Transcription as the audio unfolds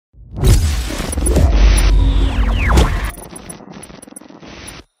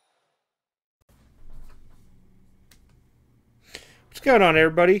What's going on,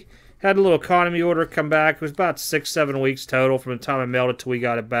 everybody? Had a little economy order come back. It was about 6-7 weeks total from the time I mailed it till we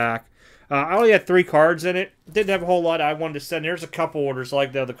got it back. I only had 3 cards in it. Didn't have a whole lot I wanted to send. There's a couple orders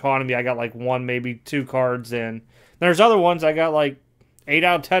like the economy. I got like 1, maybe 2 cards in. There's other ones I got like 8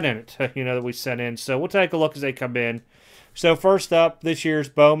 out of 10 in it, that we sent in. So we'll take a look as they come in. So first up, this year's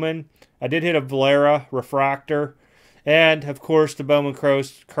Bowman. I did hit a Valera Refractor. And, of course, the Bowman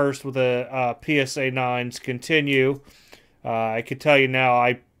cursed with the PSA 9s continue. I can tell you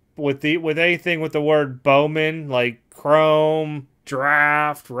now, with anything with the word Bowman, like Chrome,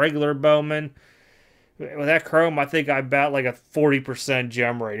 Draft, regular Bowman, with that Chrome, I think I bet like a 40%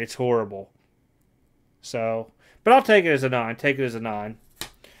 gem rate. It's horrible. So, but I'll take it as a 9. Take it as a 9.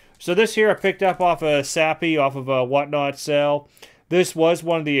 So this here I picked up off of Sappy, off of a Whatnot sale. This was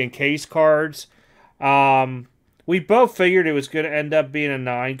one of the encased cards. We both figured it was going to end up being a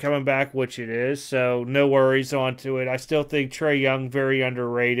 9 coming back, which it is, so no worries onto it. I still think Trae Young very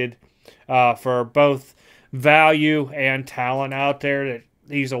underrated for both value and talent out there. That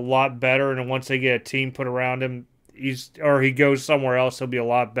he's a lot better, and once they get a team put around him, he goes somewhere else, he'll be a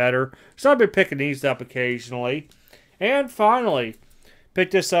lot better. So I've been picking these up occasionally. And finally,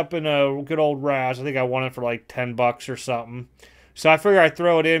 picked this up in a good old Raz. I think I won it for like $10 or something. So I figured I'd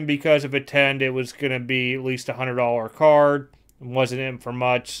throw it in because if it 10'd, it was going to be at least a $100 card. It wasn't in for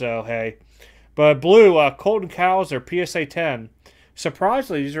much, so hey. But blue, Colton Cowser, PSA 10.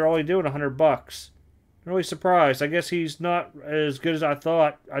 Surprisingly, these are only doing $100. Really surprised. I guess he's not as good as I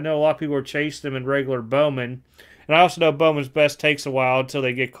thought. I know a lot of people are chasing him in regular Bowman. And I also know Bowman's best takes a while until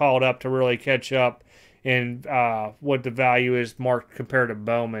they get called up to really catch up in what the value is marked compared to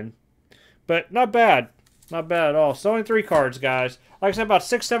Bowman. But not bad. Not bad at all. So only 3 cards, guys. Like I said, about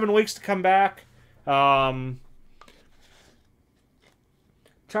 6-7 weeks to come back. Trying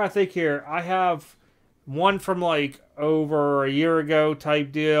to think here. I have one from like over a year ago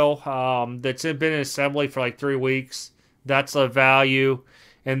type deal that's been in assembly for like 3 weeks. That's a value.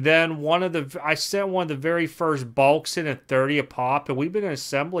 And then I sent one of the very first bulks in at 30 a pop, and we've been in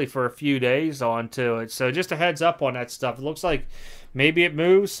assembly for a few days onto it. So just a heads up on that stuff. It looks like maybe it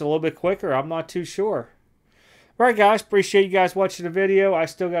moves a little bit quicker. I'm not too sure. Alright guys, appreciate you guys watching the video. I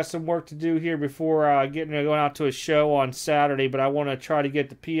still got some work to do here before going out to a show on Saturday, but I want to try to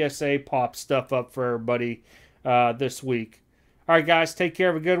get the PSA pop stuff up for everybody this week. Alright guys, take care,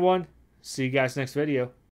 have a good one. See you guys next video.